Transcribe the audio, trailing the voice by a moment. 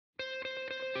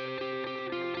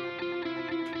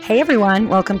Hey everyone,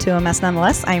 welcome to A Mess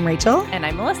Nonetheless. I'm Rachel. And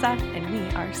I'm Melissa, and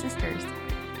we are sisters.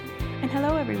 And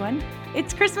hello everyone.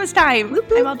 It's Christmas time. Whoop,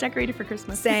 whoop. I'm all decorated for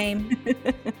Christmas. Same.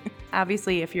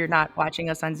 Obviously, if you're not watching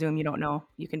us on Zoom, you don't know.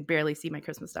 You can barely see my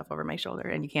Christmas stuff over my shoulder,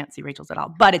 and you can't see Rachel's at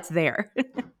all, but it's there.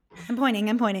 I'm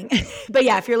pointing. But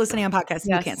yeah, if you're listening on podcast,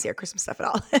 you Yes. can't see our Christmas stuff at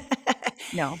all.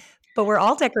 No. But we're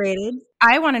all decorated.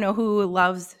 I want to know who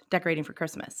loves decorating for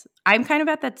Christmas. I'm kind of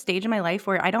at that stage in my life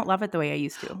where I don't love it the way I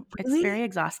used to. It's Really? very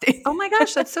exhausting. Oh my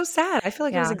gosh, that's so sad. I feel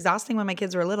like it was Yeah. exhausting when my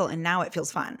kids were little, and now it feels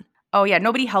fun. Oh, yeah.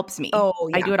 Nobody helps me. Oh,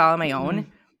 yeah. I do it all on my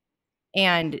own.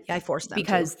 And Yeah, I forced them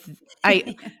because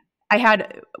to. I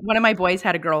had one of my boys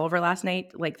had a girl over last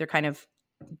night, like they're kind of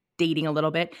dating a little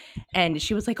bit, and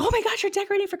she was like, "Oh my gosh, you're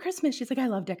decorating for Christmas." She's like, "I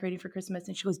love decorating for Christmas."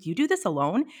 And she goes, "Do you do this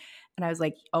alone?" And I was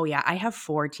like, "Oh yeah, I have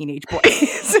 4 teenage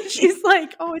boys." And she's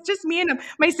like, "Oh, it's just me and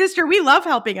my sister. We love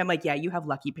helping." I'm like, "Yeah, you have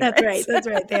lucky parents." That's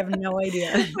right. They have no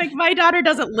idea. Like my daughter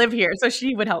doesn't live here, so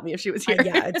she would help me if she was here.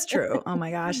 Yeah, it's true. Oh my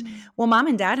gosh. Well, mom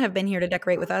and dad have been here to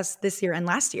decorate with us this year and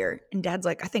last year. And dad's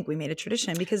like, I think we made a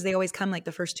tradition because they always come like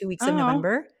the first 2 weeks of Oh.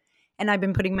 November. And I've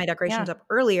been putting my decorations up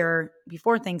earlier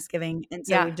before Thanksgiving. And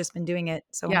so Yeah. we've just been doing it.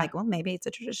 So I'm Yeah. like, well, maybe it's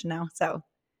a tradition now. So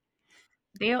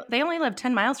They only live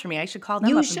 10 miles from me. I should call them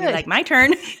You up and be should. like, "My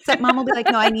turn." except mom will be like,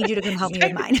 no, I need you to come help me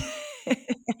with mine.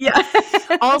 Yeah.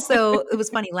 Also, it was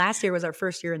funny. Last year was our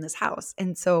first year in this house.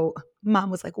 And so mom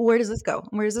was like, well, where does this go?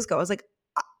 And where does this go? I was like,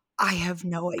 I have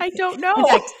no idea. I don't know. In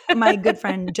fact, my good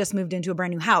friend just moved into a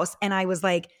brand new house. And I was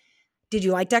like, did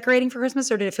you like decorating for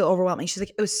Christmas or did it feel overwhelming? She's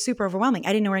like, it was super overwhelming. I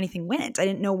didn't know where anything went. I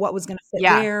didn't know what was going to fit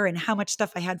Yeah. where and how much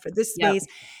stuff I had for this Yep. space.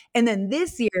 And then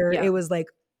this year, Yeah. it was like,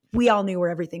 we all knew where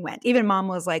everything went. Even mom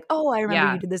was like, oh, I remember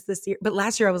Yeah. you did this year. But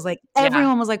last year I was like, Yeah.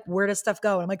 everyone was like, where does stuff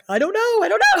go? And I'm like, I don't know.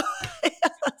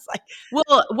 It's like,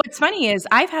 Well, what's funny is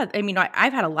I've had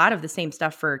a lot of the same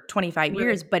stuff for 25 Really?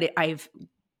 years, but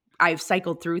I've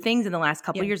cycled through things in the last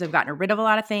couple of years. I've gotten rid of a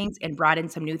lot of things and brought in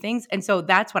some new things. And so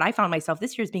that's what I found myself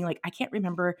this year is being like, I can't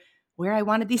remember where I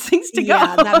wanted these things to go.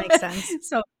 Yeah, that makes sense.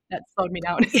 So that slowed me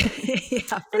down. Yeah,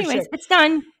 for Anyways, sure. it's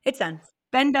done. It's done.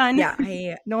 Been done.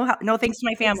 Yeah, No thanks to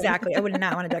my family. exactly. I would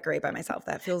not want to decorate by myself.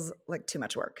 That feels like too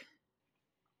much work.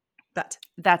 But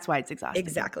That's why it's exhausting.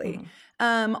 exactly.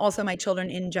 Mhm. Also, my children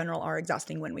in general are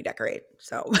exhausting when we decorate.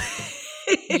 So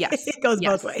Yes. it goes Yes.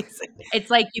 both ways. It's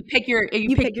like you pick your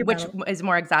which battle. is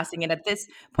more exhausting. And at this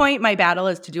point, my battle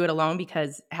is to do it alone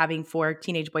because having 4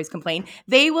 teenage boys complain,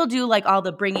 they will do like all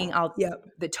the bringing all Yep.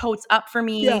 the totes up for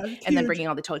me Yeah, and then huge. bringing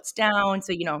all the totes down.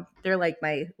 So, they're like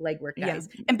my legwork Yeah. guys.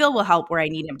 And Bill will help where I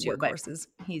need him to, but Workhorses.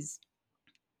 he's,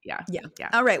 yeah. Yeah. Yeah.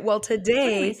 All right. Well,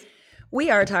 today Anyways. we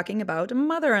are talking about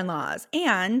mother-in-laws.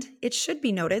 And it should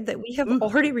be noted that we have Ooh.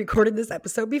 already recorded this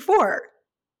episode before.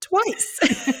 Twice.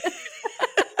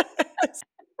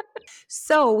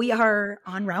 So we are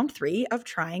on round 3 of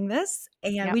trying this.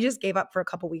 And Yeah. we just gave up for a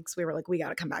couple weeks. We were like, we got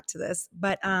to come back to this.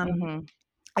 But Mhm.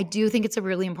 I do think it's a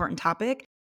really important topic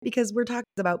because we're talking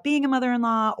about being a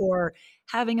mother-in-law or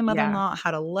having a mother-in-law,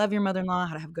 how to love your mother-in-law,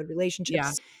 how to have good relationships.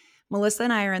 Yeah. Melissa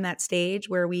and I are in that stage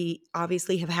where we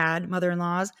obviously have had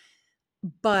mother-in-laws,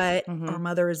 but Mhm. or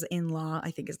mothers-in-law,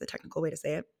 I think is the technical way to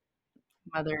say it.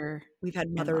 Mother. We've had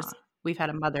mothers, We've had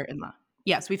a mother-in-law.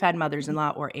 Yes, we've had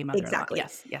mothers-in-law or a mother-in-law. Exactly.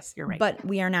 Yes, you're right. but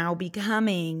we are now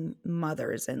becoming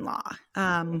mothers-in-law.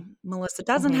 Melissa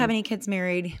doesn't Mhm. have any kids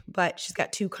married, but she's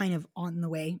got 2 kind of on the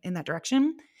way in that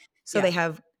direction. So Yeah. they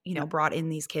have, Yeah. brought in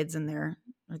these kids or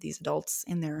these adults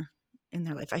in their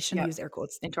life. I shouldn't Yeah. use air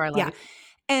quotes. Into our Yeah. life.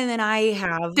 And then I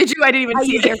have Did you? I didn't even I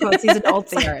see use it. air quotes, these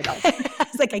adults. They are adults. I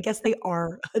was like, I guess they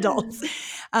are adults.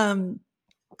 And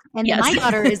then Yes. my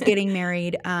daughter is getting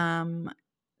married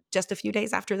just a few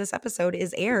days after this episode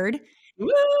is aired.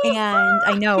 And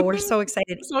I know we're so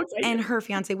excited. So excited. And her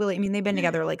fiance, Willie, they've been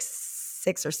together like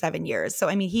 6 or 7 years. So,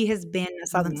 he has been a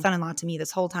Mhm. son-in-law to me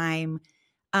this whole time.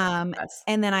 Yes.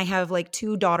 And then I have like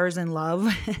 2 daughters in love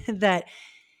that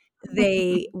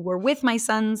they were with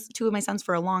 2 of my sons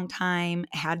for a long time,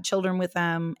 had children with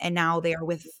them, and now they are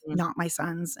with Mhm. not my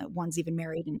sons. One's even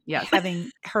married and Yes.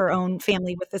 having her own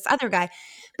family with this other guy,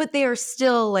 but they are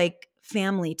still like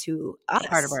family to us.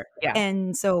 Part of our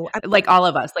And so like all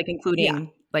of us, like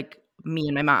including like me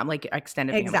and my mom, like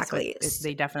extended family. So Exactly.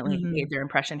 they definitely Mhm. made their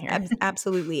impression here.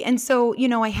 Absolutely. And so,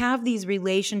 I have these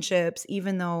relationships,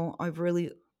 even though I've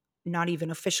really not even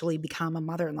officially become a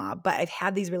mother-in-law, but I've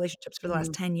had these relationships for the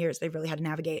last 10 years. They've really had to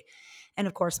navigate. And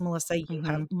of course, Melissa, you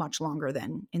have much longer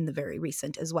than in the very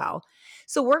recent as well.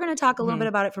 So we're going to talk a little bit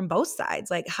about it from both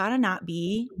sides, like how to not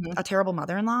be a terrible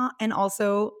mother-in-law and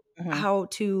also how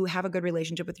to have a good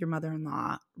relationship with your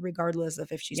mother-in-law, regardless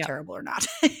of if she's terrible or not.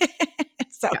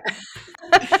 So,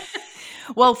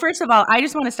 Well, Well, first of all, I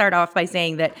just want to start off by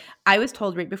saying that I was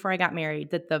told right before I got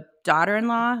married that the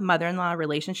daughter-in-law, mother-in-law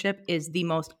relationship is the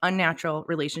most unnatural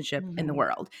relationship in the Mhm.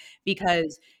 world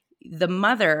because the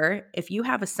mother, if you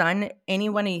have a son,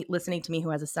 anyone listening to me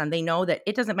who has a son, they know that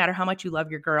it doesn't matter how much you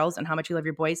love your girls and how much you love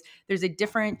your boys. There's a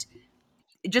different,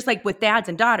 just like with dads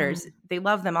and daughters, Mhm. they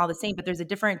love them all the same, but there's a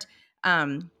different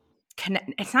um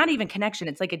it's not even connection.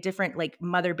 It's like a different like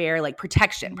mother bear like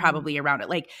protection Mhm. probably around it.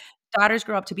 Like daughters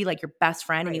grow up to be like your best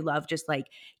friend and you Right. love just like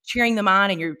cheering them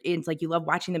on and it's like you love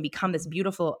watching them become this Mhm.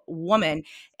 beautiful woman.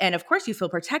 And of course you feel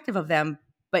protective of them,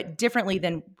 but differently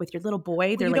than with your little boy,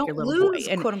 Well, they're you like don't your little boy. lose,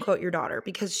 And quote, unquote, "your daughter"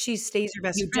 because she stays your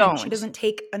best you friend. She don't. doesn't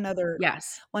take another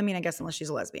Yes. well, I mean, I guess unless she's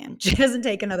a lesbian. She doesn't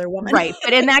take another woman. Right,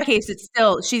 but in that case, it's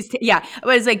still yeah, I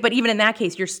was like, but even in that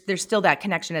case, there's still that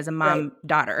connection as a Right.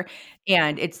 mom-daughter,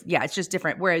 and it's just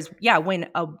different, whereas, yeah, when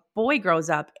a boy grows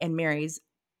up and marries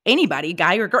anybody,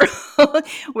 guy or girl,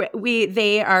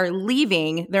 they are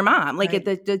leaving their mom, like, Right.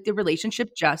 the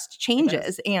relationship just It does.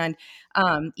 changes, and,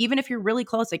 even if you're really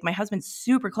close, like, my husband's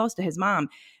super close to his mom,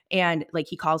 and, like,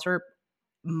 he calls her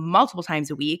multiple times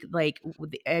a week. Like,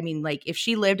 I mean, like if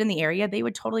she lived in the area, they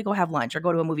would totally go have lunch or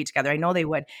go to a movie together. I know they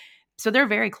would. So they're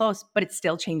very close, but it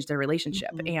still changed their relationship.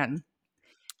 Mhm.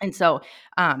 And so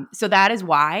so that is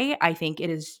why I think it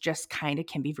is just kind of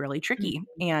can be really tricky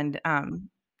Mhm. and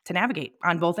to navigate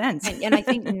on both ends. And I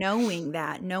think knowing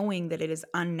that it is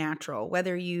unnatural,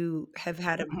 whether you have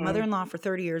had a Mhm. mother-in-law for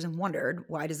 30 years and wondered,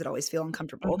 "Why does it always feel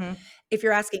uncomfortable?" Mhm. If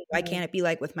you're asking, "Why Mhm. can't it be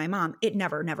like with my mom?" It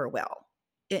never, never will.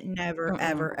 It never, Mm-mm.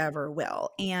 ever, ever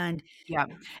will. And Yeah.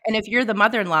 And if you're the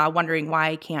mother-in-law wondering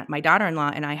why can't my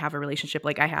daughter-in-law and I have a relationship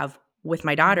like I have with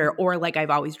my daughter Mhm. or like I've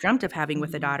always dreamt of having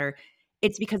with a Mhm. daughter,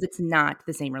 it's because it's not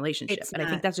the same relationship. It's And I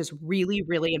think not. that's just really,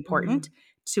 really important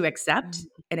Mhm. to accept Mhm.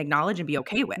 and acknowledge and be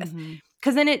okay with. Mhm.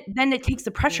 Because then it takes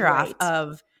the pressure off Right.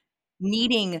 of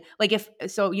needing like if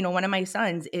so, one of my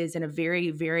sons is in a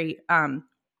very, very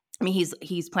I mean,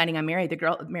 he's planning on marrying the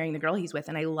girl he's with,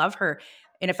 and I love her.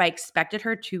 And if I expected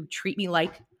her to treat me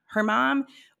like her mom,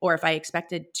 or if I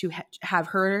expected to have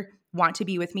her want to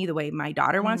be with me the way my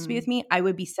daughter wants to be with Mhm. me, I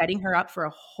would be setting her up for a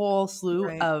whole slew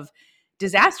Right. of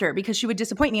disaster because she would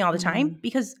disappoint me all the time Mhm.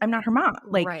 because I'm not her mom.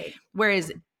 Like, Right.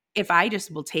 whereas if I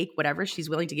just will take whatever she's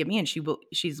willing to give me, and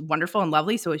she's wonderful and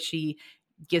lovely, so she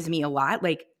gives me a lot,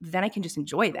 like then I can just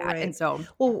enjoy that. Right. And so,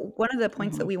 Well, one of the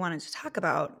points that mhm. we wanted to talk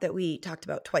about that we talked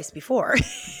about twice before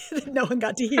that no one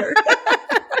got to hear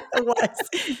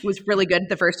was Was really good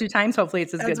the first 2 times, hopefully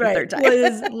it's as that's good the right, 3rd time.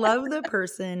 was love the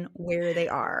person where they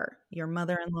are, your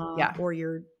mother-in-law Yeah. or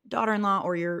your daughter-in-law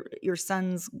or your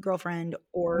son's girlfriend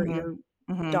or Mhm. your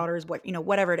Mhm. daughter's wife,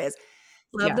 whatever it is.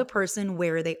 Love Yeah. the person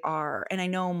where they are. And I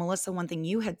know, Melissa, one thing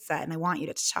you had said, and I want you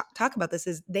to talk about this,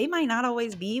 is they might not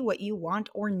always be what you want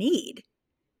or need. Do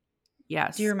you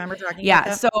Yes. remember talking about Yeah,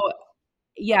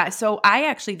 that? so I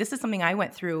actually this is something I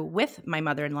went through with my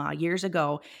mother-in-law years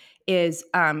ago, is,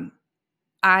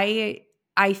 I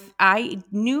I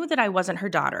knew that I wasn't her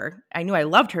daughter. I knew I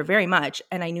loved her very much,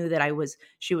 and I knew that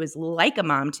she was like a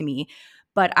mom to me,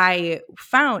 but I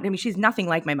mean, she's nothing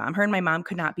like my mom. Her and my mom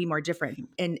could not be more different,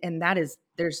 and that is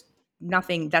there's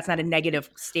nothing that's not a negative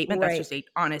statement, that's Right. just a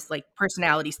honest, like,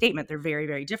 personality statement. They're very,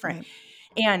 very different,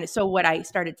 Right. and so what I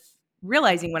started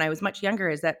realizing when I was much younger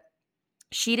is that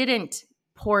she didn't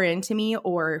pour into me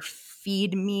or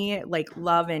feed me like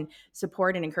love and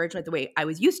support and encouragement the way I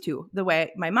was used to, the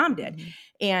way my mom did. Mhm.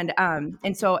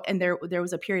 And there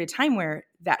was a period of time where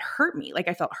that hurt me. Like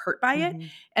I felt hurt by it. Mhm.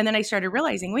 And then I started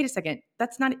realizing, wait a second,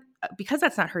 that's not because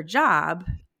that's not her job.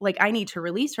 Like I need to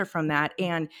release her from that.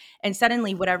 And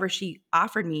suddenly whatever she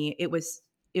offered me, it was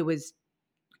it was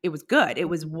good. It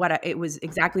was Mhm. it was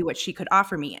exactly what she could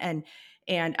offer me. And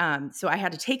so I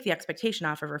had to take the expectation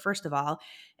off of her first of all,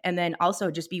 and then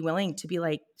also just be willing to be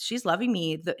like, she's loving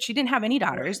me. She didn't have any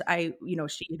daughters. Right.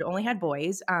 She had only had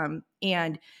boys.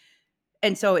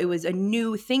 And so it was a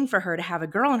new thing for her to have a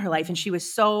girl in her life, and Mhm. she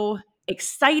was so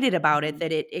excited about it Mhm.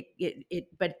 that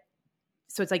but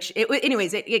so it's like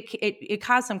anyways it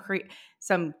caused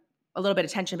some a little bit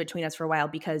of tension between us for a while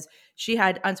because she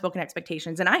had unspoken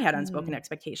expectations and I had unspoken Mhm.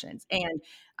 expectations,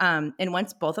 and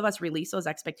once both of us released those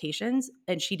expectations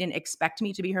and she didn't expect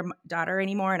me to be her daughter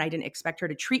anymore and I didn't expect her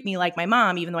to treat me like my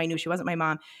mom even though I knew she wasn't my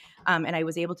mom, and I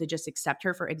was able to just accept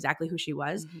her for exactly who she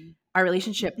was, Mhm. our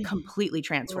relationship Mhm. completely Right.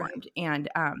 transformed.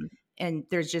 And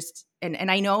there's just and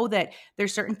I know that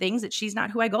there's certain things that she's not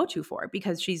who I go to for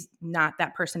because she's not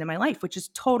that person in my life, which is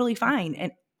totally fine. Mhm.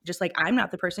 And just like I'm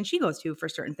not the person she goes to for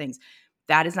certain things,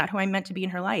 that is not who I'm meant to be in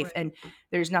her life. Right. And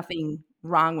there's nothing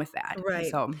wrong with that.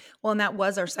 Right. So, Well, and that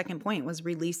was our second point was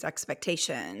release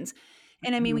expectations.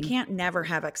 And I mean, we Mhm. can't never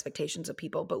have expectations of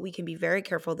people, but we can be very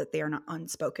careful that they are not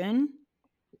unspoken.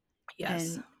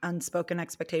 Yes. And unspoken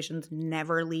expectations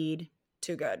never lead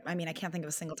to good. I mean, I can't think of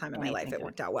a single time in my life Anything it good.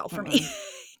 worked out well for me. Mm-mm.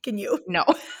 Can you? No.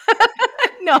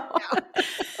 No.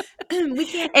 No. We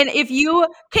can't. And if you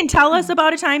can tell us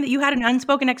about a time that you had an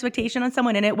unspoken expectation on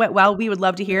someone and it went well, we would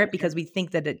love to We hear want it to hear because it. we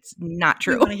think that it's not We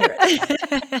true. want to hear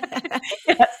it.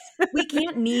 Yes. We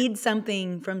can't need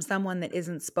something from someone that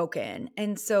isn't spoken.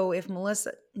 And so if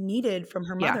Melissa needed from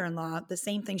her Yeah. mother-in-law the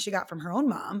same thing she got from her own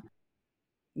mom,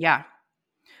 Yeah.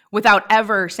 Without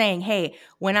ever saying, "Hey,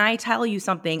 when I tell you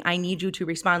something, I need you to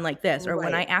respond like this," or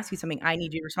 "When I right, ask you something, I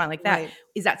need you to respond like that." right,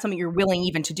 Is that something you're willing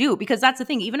even to do? Because that's the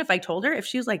thing, even if I told her, if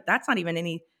she was like, "That's not even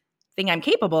anything I'm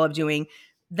capable of doing,"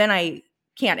 then I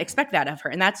can't expect that of her.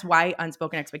 And that's why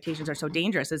unspoken expectations are so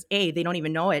dangerous is A, they don't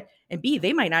even know it, and B,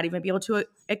 they might not even be able to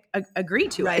agree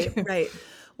to it. right, right.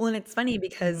 Well, and it's funny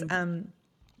because Mhm.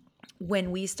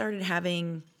 when we started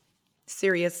having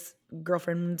serious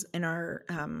girlfriends in our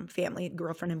family,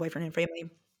 girlfriend and boyfriend and family,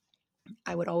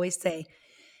 I would always say,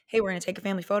 hey, we're going to take a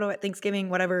family photo at Thanksgiving,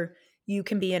 whatever, you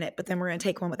can be in it, but then we're going to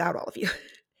take one without all of you.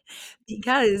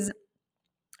 Because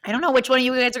I don't know which one of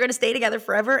you guys are going to stay together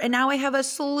forever. And now I have a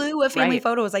slew of family Right.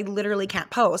 photos I literally can't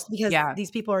post because Yeah.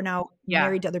 these people are now Yeah.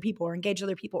 married to other people or engaged to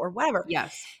other people or whatever.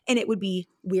 Yes. And it would be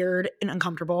weird and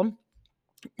uncomfortable.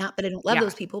 Not that I don't love Yeah.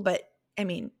 those people, but I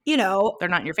mean, They're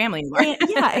not in your family anymore. and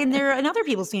yeah, and they're in other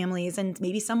people's families, and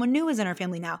maybe someone new is in our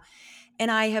family now. And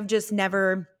I have just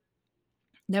never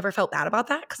felt bad about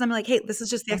that because I'm like, hey, this is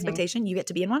just the Mhm. expectation. You get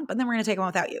to be in one, but then we're going to take one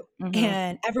without you. Mhm.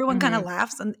 And everyone kind of Mhm.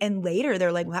 laughs. And later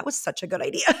they're like, well, that was such a good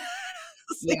idea.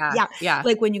 It's like, Yeah. yeah. Yeah.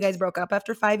 Like when you guys broke up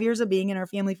after 5 years of being in our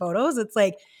family photos, it's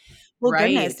like, well,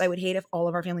 Right. goodness, I would hate if all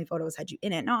of our family photos had you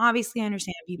in it. Now, obviously, I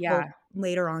understand people Yeah.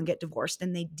 later on get divorced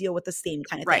and they deal with the same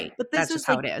kind of thing. Right. But this That's just is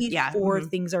how like it is. Yeah. before Mhm.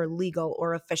 things are legal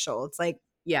or official. It's like,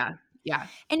 Yeah. Yeah.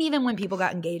 and even when people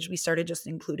got engaged, we started just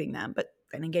including them, but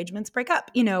then engagements break up.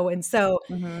 And so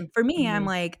Mhm. for me, I'm Mhm.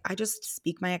 like, I just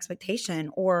speak my expectation.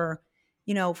 Or,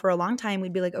 for a long time,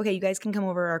 we'd be like, okay, you guys can come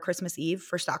over our Christmas Eve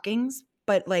for stockings,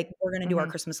 but like we're going to do our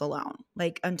Mhm. Christmas alone,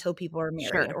 like until people are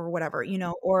married Sure. or whatever,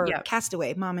 or Yep.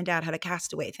 castaway. Mom and dad had a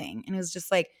castaway thing. And it was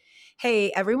just like,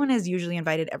 hey, everyone is usually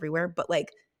invited everywhere, but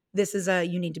like this is a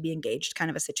you need to be engaged kind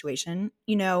of a situation,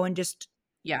 and just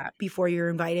Yeah. before you're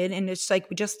invited. And it's like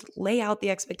we just lay out the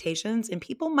expectations, and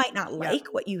people might not Yep. like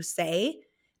what you say.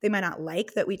 They might not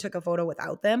like that we took a photo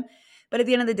without them. But at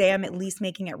the end of the day, I'm at least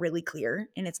making it really clear.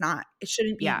 And it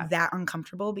shouldn't be Yeah. that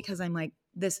uncomfortable because I'm like,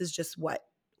 this is just what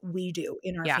we do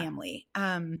in our Yeah. family.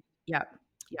 Yep.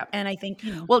 Yep. And I think.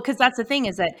 Well, because that's the thing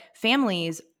is that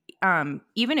families,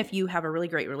 even if you have a really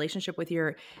great relationship with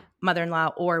your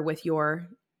mother-in-law or with your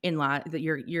in-law, that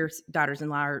your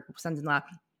daughters-in-law or sons-in-law,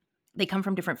 they come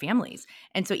from different families.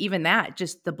 And so even that,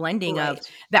 just the blending of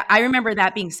Right. that, I remember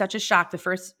that being such a shock. The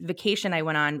first vacation I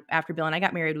went on after Bill and I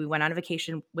got married, we went on a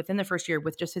vacation within the first year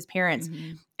with just his parents.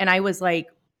 Mhm. And I was like,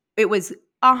 it was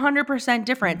 100%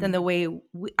 different than the Mhm.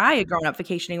 way I had grown up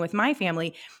vacationing with my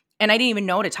family. And I didn't even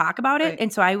know to talk about it. Right.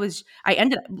 And so I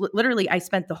ended up literally, I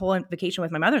spent the whole vacation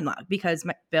with my mother-in-law because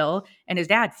Bill and his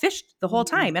dad fished the whole Mhm.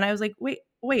 time. And I was like, wait,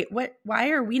 what, why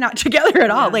are we not together at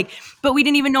all? Yeah. Like, but we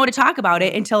didn't even know to talk about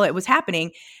it Yeah. until it was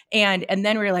happening. And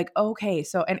then we were like, okay,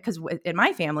 so, and because in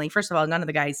my family, first of all, none of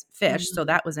the guys fished, so Mhm.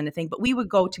 that wasn't a thing, but we would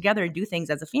go together and do things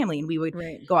as a family, and we would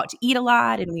Right. go out to eat a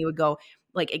lot, and we would go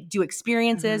like do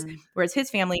experiences, Mhm. whereas his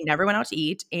family never went out to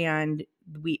eat. And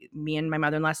me and my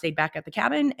mother-in-law stayed back at the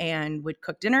cabin and would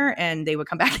cook dinner, and they would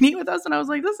come back and eat with us. And I was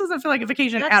like, this doesn't feel like a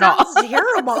vacation That at all. sounds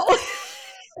terrible.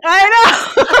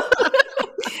 I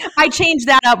know. I changed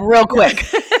that up real Yeah. quick.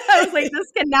 I was like,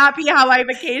 this cannot be how I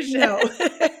vacation. No.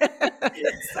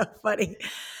 That's so funny.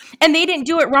 And they didn't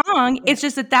do it wrong. Yeah. It's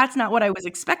just that that's not what I was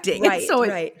expecting. And Right, so it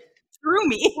right. threw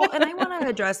me. Well, and I wanna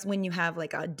address when you have,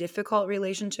 like, a difficult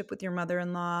relationship with your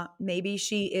mother-in-law, maybe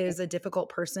she is a difficult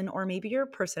person, or maybe your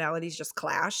personalities just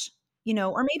clash,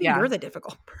 or maybe Yeah. you're the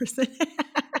difficult person.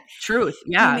 Truth.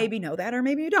 You Yeah. maybe know that or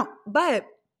maybe you don't. But,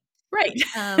 Right.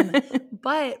 um,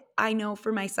 but I know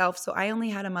for myself, so I only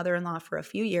had a mother-in-law for a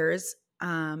few years,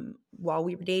 while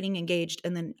we were dating, engaged,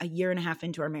 and then a year and a half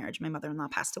into our marriage, my mother-in-law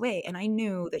passed away, and I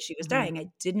knew that she was Mhm.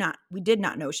 dying. We did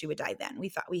not know she would die then. We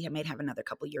thought we might have another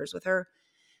couple years with her.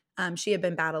 She had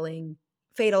been battling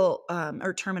fatal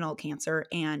or terminal cancer.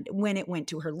 And when it went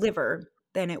to her liver,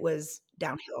 then it was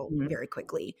downhill Mhm. very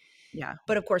quickly. Yeah.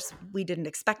 But of course, we didn't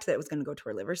expect that it was going to go to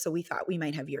her liver. So we thought we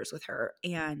might have years with her.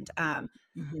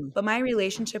 Mhm. But my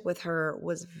relationship with her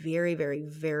was very, very,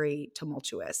 very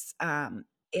tumultuous.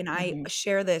 and I Mhm.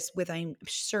 share this with, I'm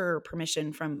sure,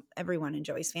 permission from everyone in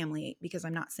Joey's family, because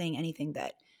I'm not saying anything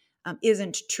that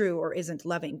isn't true or isn't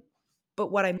loving. But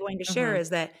what I'm going to share Mhm. is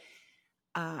that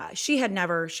she had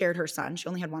never shared her son. She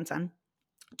only had one son,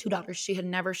 two daughters. She had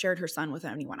never shared her son with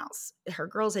anyone else. Her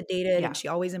girls had dated and Yeah. she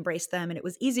always embraced them. And it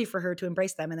was easy for her to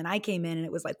embrace them. And then I came in and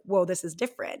it was like, whoa, this is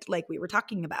different, like we were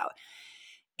talking about.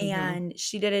 Mhm. And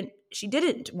she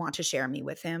didn't want to share me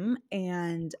with him.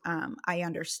 And I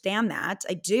understand that.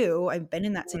 I do. I've been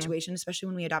in that Mhm. situation, especially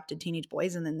when we adopted teenage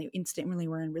boys and then they instantly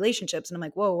were in relationships. And I'm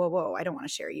like, whoa, whoa, whoa, I don't want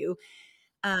to share you.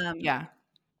 Um, Yeah.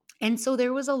 and so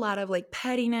there was a lot of like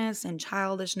pettiness and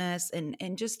childishness,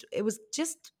 and just it was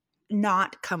just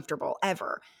not comfortable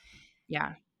ever.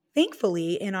 Yeah.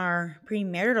 Thankfully, in our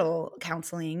premarital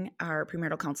counseling, our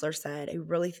premarital counselor said, I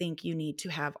really think you need to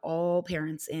have all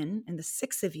parents in, and the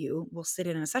six of you will sit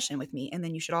in a session with me, and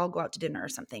then you should all go out to dinner or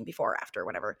something before or after,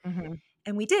 whatever. Mhm.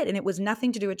 And we did. And it was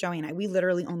nothing to do with Joey and I. We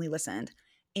literally only listened.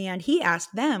 And he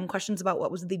asked them questions about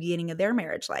what was the beginning of their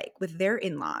marriage like with their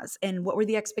in laws, and what were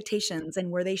the expectations,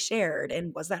 and were they shared,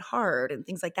 and was that hard, and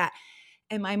things like that.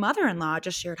 And my mother in law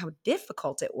just shared how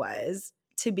difficult it was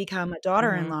to become a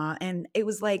daughter in Mhm. law. And it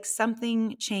was like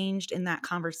something changed in that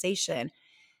conversation.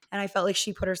 And I felt like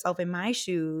she put herself in my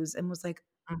shoes and was like,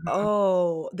 Mhm.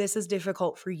 oh, this is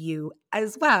difficult for you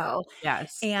as well.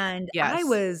 Yes. And Yes.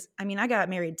 I got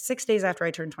married 6 days after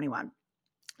I turned 21.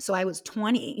 So I was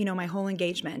 20, my whole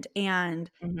engagement. And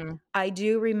Mhm. I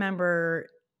do remember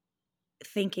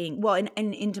thinking, well, and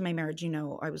into my marriage,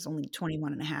 I was only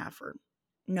 21 and a half, or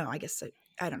no, I guess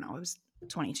I don't know. I was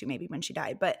 22 maybe when she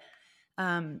died. But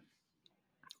um,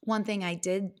 one thing I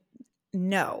did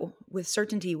know with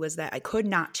certainty was that I could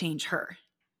not change her.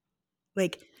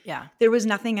 Like, Yeah. there was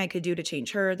nothing I could do to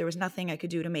change her. There was nothing I could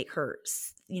do to make her,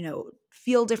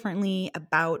 feel differently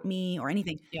about me or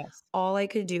anything. Yes. All I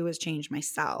could do was change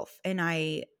myself. And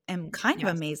I am kind of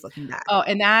Yes. amazed looking back. Oh,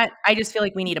 and that I just feel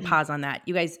like we need to Mhm. pause on that.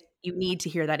 You guys, you need to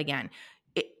hear that again.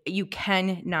 You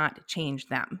cannot change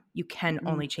them. You can Mm-mm.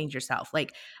 only change yourself.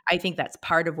 Like, I think that's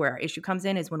part of where our issue comes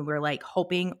in, is when we're like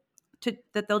hoping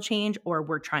that they'll change, or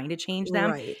we're trying to change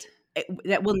them. Right.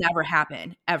 That will never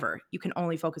happen ever. You can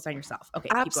only focus on yourself. Okay,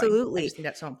 keep going. I Absolutely. just think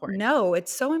that's so important. No,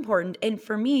 it's so important. And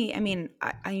for me,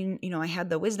 I had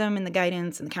the wisdom and the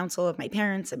guidance and the counsel of my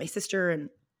parents and my sister.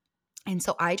 And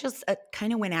so I just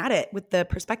kind of went at it with the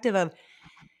perspective of,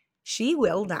 she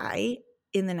will die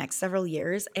in the next several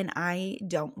years. And I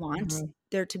don't want Mhm.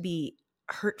 there to be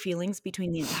hurt feelings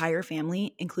between the entire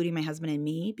family, including my husband and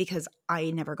me, because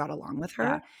I never got along with Yeah.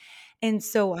 her. And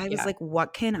so I was Yeah. like,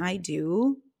 what can I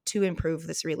do to improve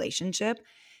this relationship?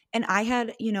 And I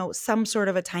had, some sort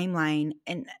of a timeline,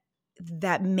 and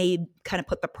that made kind of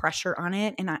put the pressure on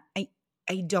it. And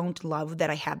I don't love that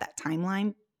I had that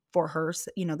timeline for her,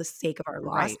 the sake of our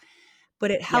loss. Right.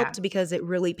 But it Yeah. helped because it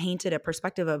really painted a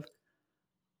perspective of,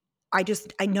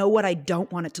 I know what I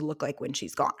don't want it to look like when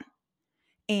she's gone.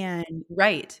 And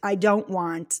Right. I don't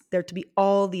want there to be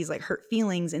all these like hurt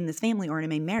feelings in this family or in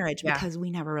my marriage, Yeah. because we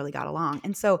never really got along.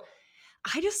 And so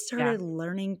I just Yeah. started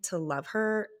learning to love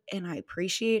her, and I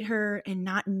appreciate her, and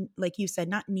not, like you said,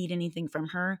 not need anything from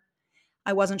her.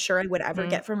 I wasn't sure I would ever Mhm.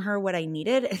 get from her what I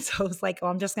needed. And so I was like, oh,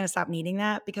 I'm just going to stop needing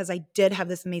that, because I did have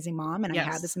this amazing mom, and I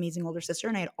had this Yes. amazing older sister,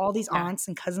 and I had all these Yeah. aunts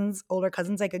and cousins, older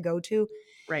cousins I could go to.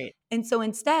 Right. And so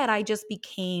instead, I just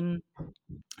became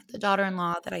the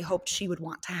daughter-in-law that I hoped she would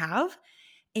want to have.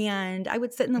 And I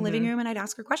would sit in the living Mhm. room and I'd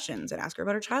ask her questions. I'd ask her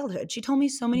about her childhood. She told me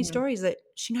so many Mhm. stories that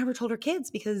she never told her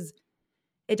kids, because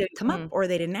it didn't come up Mhm. or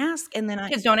they didn't ask. And then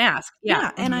Kids don't ask. Yeah.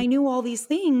 yeah, and Mhm. I knew all these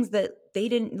things that they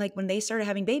didn't, like when they started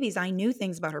having babies. I knew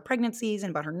things about her pregnancies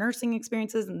and about her nursing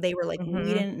experiences. And they were like, we Mhm.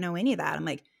 didn't know any of that. I'm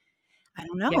like, I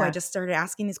don't know. I Yeah. just started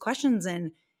asking these questions,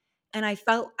 and I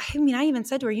felt, I even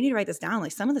said to her, you need to write this down.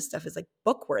 Like, some of this stuff is like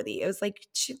book worthy. It was like,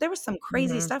 there was some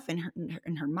crazy Mhm. stuff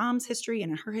in her mom's history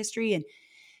and in her history. And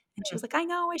she Mm. was like, I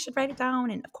know I should write it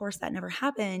down. And of course that never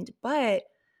happened. But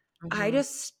I Mhm.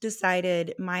 just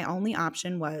decided my only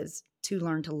option was to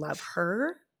learn to love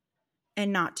her,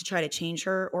 and not to try to change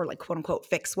her or like quote unquote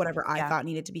fix whatever I Yeah. thought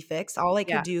needed to be fixed. All I could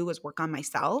Yeah. do was work on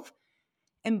myself.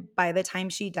 And by the time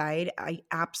she died, I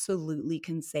absolutely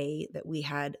can say that we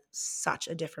had such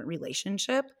a different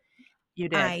relationship. You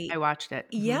did. I I watched it.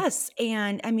 Mhm. Yes,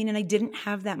 and and I didn't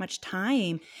have that much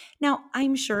time. Now,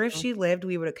 I'm sure if Mhm. she lived,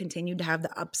 we would have continued to have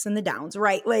the ups and the downs,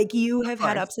 right? Like, you Of have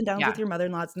had course. ups and downs with Yeah. your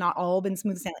mother-in-law. It's not all been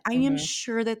smooth sailing. I am Mhm.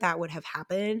 sure that that would have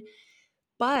happened,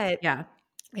 but Yeah.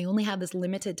 I only had this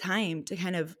limited time to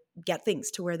kind of get things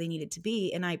to where they needed to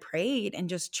be, and I prayed and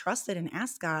just trusted and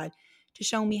asked God to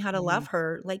show me how to love Mhm.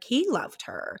 her like He loved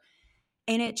her,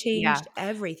 and it Yeah. changed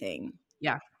everything.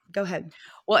 Yeah. Go ahead.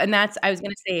 Well, and that's I was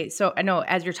gonna say, so I know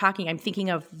as you're talking, I'm thinking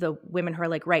of the women who are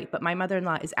like, right, but my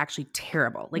mother-in-law is actually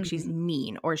terrible. Like she's Mhm.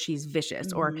 mean or she's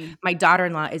vicious, or Mhm. my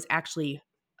daughter-in-law is actually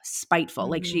spiteful.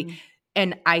 Like Mhm.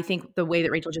 and I think the way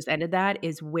that Rachel just ended that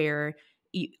is where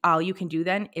all you can do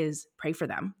then is pray for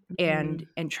them Mhm.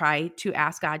 and try to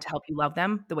ask God to help you love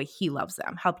them the way he loves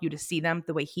them, help you to see them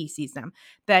the way he sees them.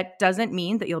 That doesn't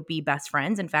mean that you'll be best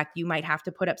friends. In fact, you might have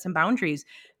to put up some boundaries.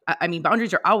 I mean,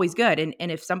 boundaries are always good. And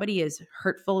if somebody is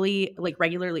hurtfully, like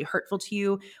regularly hurtful to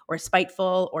you or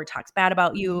spiteful or talks bad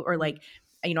about you, or Mhm. like,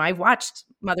 I've watched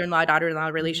mother-in-law, daughter-in-law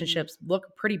Mhm. relationships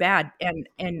look pretty bad.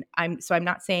 And I'm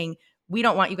not saying we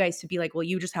don't want you guys to be like, well,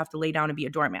 you just have to lay down and be a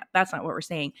doormat. That's not what we're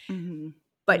saying. Mhm.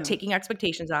 But No. taking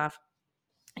expectations off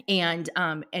and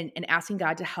asking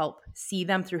God to help see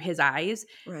them through his eyes,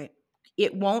 Right.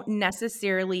 it won't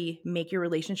necessarily make your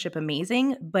relationship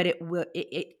amazing, but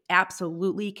it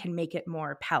absolutely can make it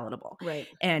more palatable Right.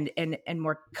 and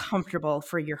more comfortable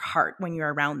for your heart when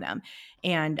you're around them.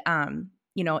 And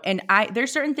and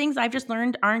there's certain things I've just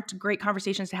learned aren't great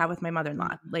conversations to have with my mother-in-law.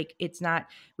 Mhm. Like it's not,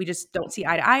 we just don't see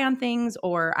eye to eye on things,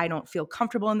 or I don't feel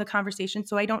comfortable in the conversation,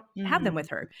 so I don't have them Mhm. with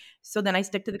her. So then I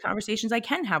stick to the conversations I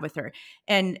can have with her.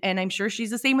 And I'm sure she's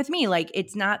the same with me. Like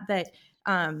it's not that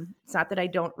I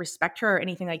don't respect her or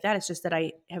anything like that. It's just that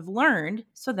I have learned.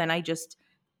 So then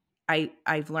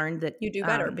I've learned that You do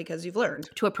better because you've learned.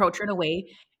 to approach her in a way.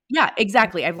 Yeah,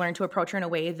 exactly. I've learned to approach her in a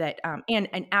way that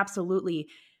and absolutely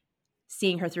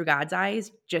seeing her through God's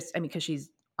eyes. Just, I mean, because she's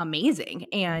amazing,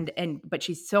 and but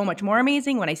she's so much more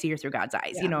amazing when I see her through God's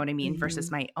eyes. You Yeah. know what I mean? Versus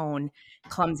Mhm. my own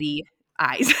clumsy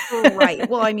eyes. Right.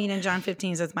 Well, I mean, in John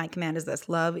 15 says, "My command is this: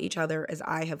 love each other as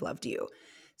I have loved you."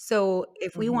 So,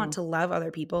 if we want hmm to love other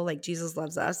people like Jesus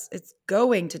loves us, it's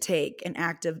going to take an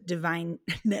act of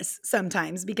divineness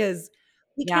sometimes, because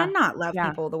we Yeah. cannot love Yeah.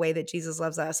 people the way that Jesus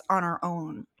loves us on our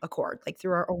own accord, like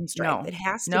through our own strength. No. It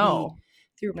has to be No.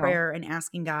 through No. prayer and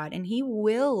asking God, and He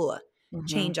will hmm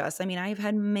change us. I mean, I've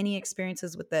had many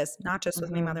experiences with this, not just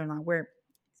with my hmm mother-in-law, where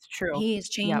It's true. He has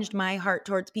Yep. changed my heart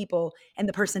towards people and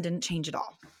the person didn't change at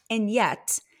all. And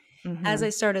yet, as I hmm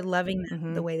started loving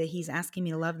them the hmm way that he's asking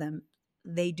me to love them,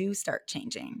 they do start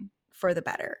changing for the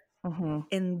better. hmm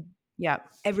And Yep.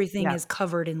 everything is Yep.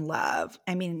 covered in love.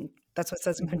 I mean, that's what it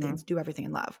says in Mhm. Corinthians, do everything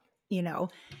in love, you know?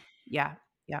 Yeah.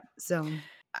 Yeah. So,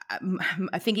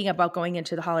 Thinking about going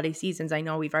into the holiday seasons, I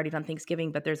know we've already done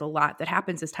Thanksgiving, but there's a lot that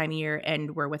happens this time of year,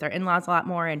 and we're with our in-laws a lot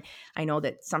more. And I know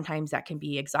that sometimes that can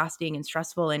be exhausting and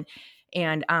stressful.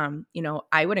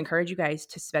 I would encourage you guys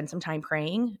to spend some time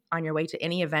praying on your way to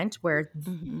any event where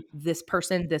mhm, this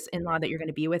person, this in-law that you're going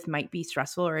to be with might be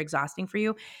stressful or exhausting for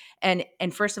you. And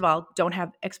first of all, don't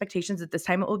have expectations that this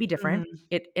time it will be different.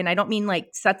 mhm, And I don't mean like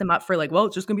set them up for like, well,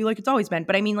 it's just gonna be like it's always been,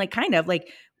 but I mean like kind of like,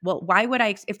 well, why would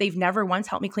I, if they've never once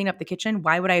helped me clean up the kitchen,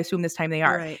 why would I assume this time they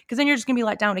are? right. Because then you're just gonna be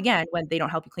let down again when they don't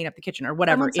help you clean up the kitchen or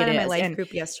whatever Someone it said in my is. life And group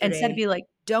instead of yesterday, be like,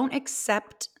 don't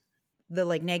accept the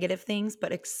like negative things,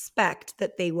 but expect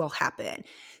that they will happen.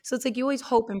 So it's like you always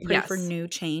hope and pray for yes, new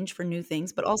change, for new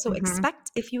things, but also hmm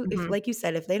expect, if hmm like you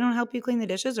said, if they don't help you clean the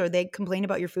dishes or they complain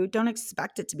about your food, don't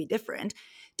expect it to be different.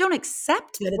 Don't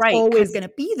accept that it's right, always because going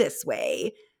to be this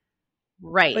way, but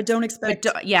right. don't But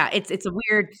expect. yeah, it's a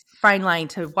weird fine line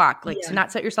to walk, like to Yeah,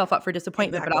 not set yourself up for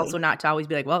disappointment, but also exactly. not to always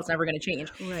be like, well, it's never going to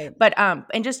change. Right. But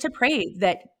and just to pray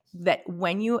that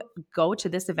when you go to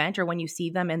this event or when you see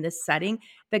them in this setting,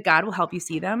 that God will help you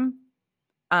see them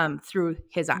through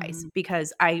his eyes, Hmm.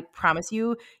 because I promise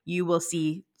you, you will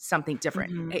see something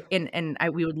different. Hmm.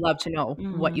 We would love to know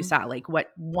what you Hmm. saw, like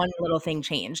what one little thing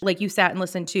changed. Like you sat and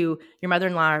listened to your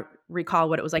mother-in-law recall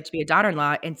what it was like to be a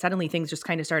daughter-in-law, and suddenly things just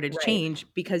kind of started to Right. change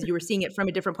because you were seeing it from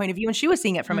a different point of view, and she was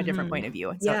seeing it from a different Hmm. point of view.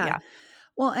 And so, Yeah. yeah.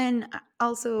 Well, and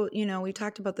also, we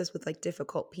talked about this with like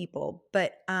difficult people,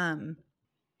 but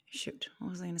shoot,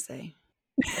 what was I going to say?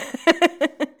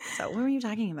 So, what were you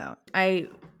talking about? I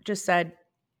just said,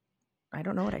 I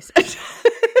don't know what I said.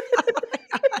 Oh my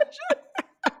gosh.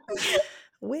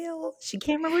 Well, she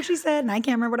can't remember what she said, and I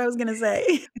can't remember what I was gonna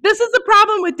say. This is the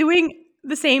problem with doing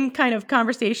the same kind of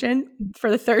conversation for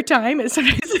the third time, is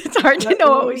sometimes it's hard to know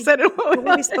what we said and what What we were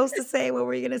we wasn't. supposed to say? What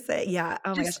were you gonna say? Yeah.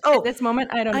 Oh my gosh. Just at Oh, this moment,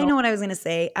 I don't I know. know what I was gonna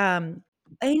say.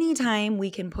 Anytime we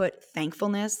can put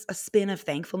thankfulness, a spin of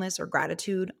thankfulness or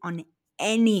gratitude on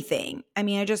anything. I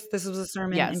mean, this was a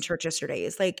sermon in Yes. church yesterday.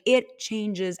 It's like it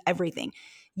changes everything.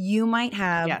 You might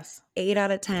have Yes. 8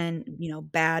 out of 10,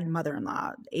 bad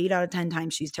mother-in-law. 8 out of 10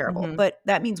 times she's terrible. Mhm. But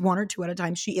that means 1 or 2 out of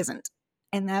times she isn't.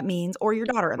 And that means, or your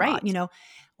daughter-in-law, Right.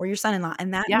 or your son-in-law.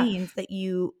 And that Yeah. means that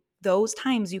those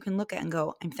times you can look at and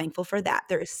go, I'm thankful for that.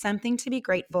 There is something to be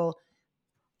grateful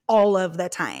all of the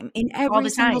time in all every the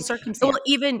single time. Well, circumstance.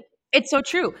 even it's so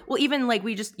true. Well, even like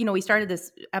we just, we started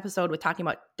this episode with talking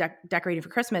about decorating for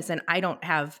Christmas, and I don't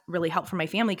have really help from my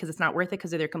family because it's not worth it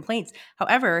because of their complaints.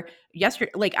 However,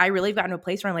 yesterday, like I really have gotten to a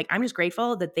place where I'm like, I'm just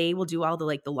grateful that they will do all the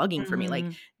like the lugging for me, like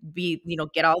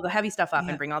Mhm. get all the heavy stuff up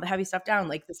and Yep. bring all the heavy stuff down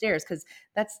like the stairs because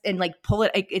that's and like pull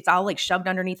it. It's all like shoved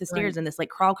underneath the Right. stairs in this like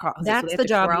crawl closet, so they That's have the to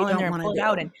job you crawl in don't there and wanna pull it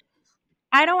out. do. And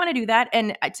I don't want to do that.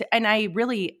 And I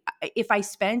really, if I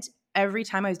spent every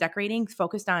time I was decorating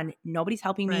focused on nobody's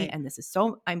helping me Right. and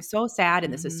I'm so sad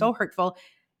and this is so Mhm. hurtful,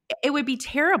 it would be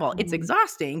terrible. It's Mhm.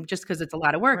 exhausting just because it's a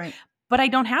lot of work. Right. But I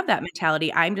don't have that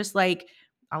mentality. I'm just like,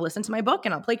 I'll listen to my book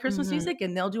and I'll play Christmas Mhm. music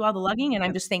and they'll do all the lugging. And I'm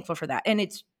Yep. just thankful for that. And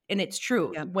it's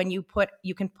true Yep. when you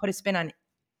can put a spin on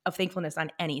of thankfulness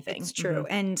on anything. It's true.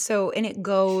 And it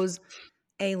goes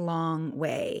a long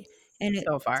way. And it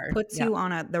So far. puts Yeah. you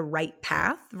on the right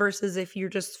path versus if you're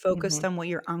just focused hmm on what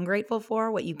you're ungrateful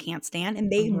for, what you can't stand,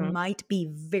 and they hmm might be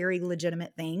very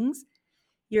legitimate things.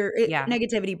 Yeah,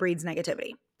 Negativity breeds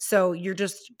negativity. So you're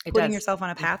just it putting does. yourself on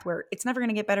a path where it's never going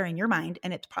to get better in your mind,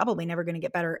 and it's probably never going to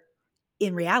get better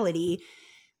in reality.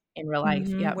 In real life.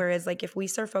 Yep. Whereas, like, if we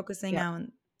start focusing Yep.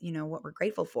 on, what we're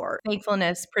grateful for,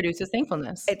 Thankfulness produces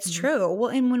thankfulness. it's true. Well,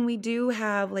 and when we do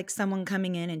have like someone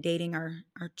coming in and dating our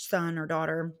son or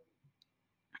daughter,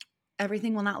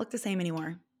 everything will not look the same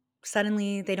anymore.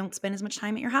 Suddenly, they don't spend as much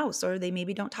time at your house, or they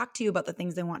maybe don't talk to you about the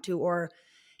things they want to, or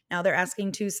now they're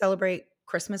asking to celebrate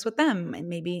Christmas with them, and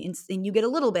maybe and you get a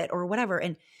little bit or whatever.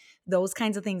 And those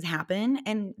kinds of things happen,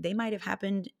 and they might have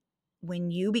happened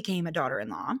when you became a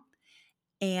daughter-in-law,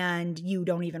 and you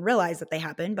don't even realize that they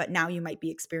happen, but now you might be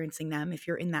experiencing them if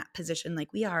you're in that position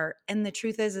like we are. And the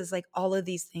truth is like all of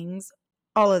these things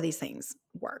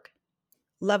work.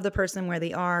 Love the person where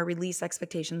they are, release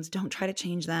expectations, don't try to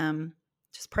change them.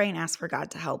 Just pray and ask for God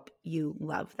to help you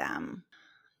love them.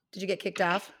 Did you get kicked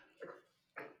off?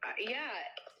 Yeah,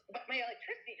 but my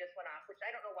electricity just went off, which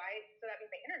I don't know why. So that means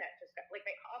my internet just got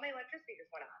all my electricity just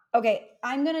went off. Okay,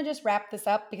 I'm going to just wrap this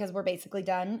up because we're basically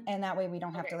done, and that way we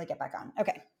don't have to like get back on.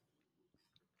 Okay.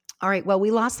 All right, well,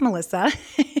 we lost Melissa.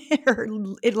 Her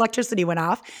electricity went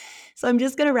off. So I'm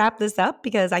just going to wrap this up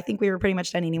because I think we were pretty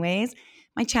much done anyways.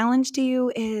 My challenge to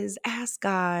you is ask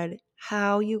God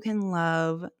how you can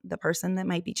love the person that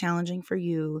might be challenging for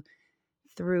you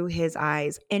through his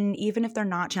eyes. And even if they're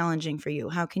not challenging for you,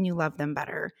 how can you love them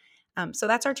better? So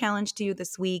that's our challenge to you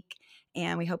this week.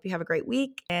 And we hope you have a great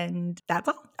week. And that's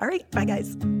all. All right. Bye,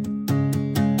 guys.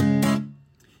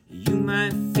 You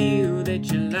might feel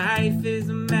that your life is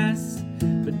a mess,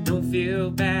 but don't feel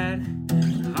bad.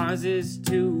 Ours is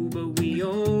too, but we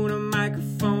own a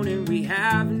microphone and we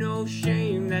have no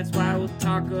shame. That's why we'll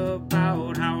talk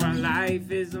about how our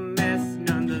life is a mess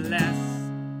nonetheless.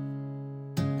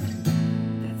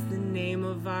 That's the name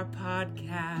of our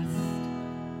podcast.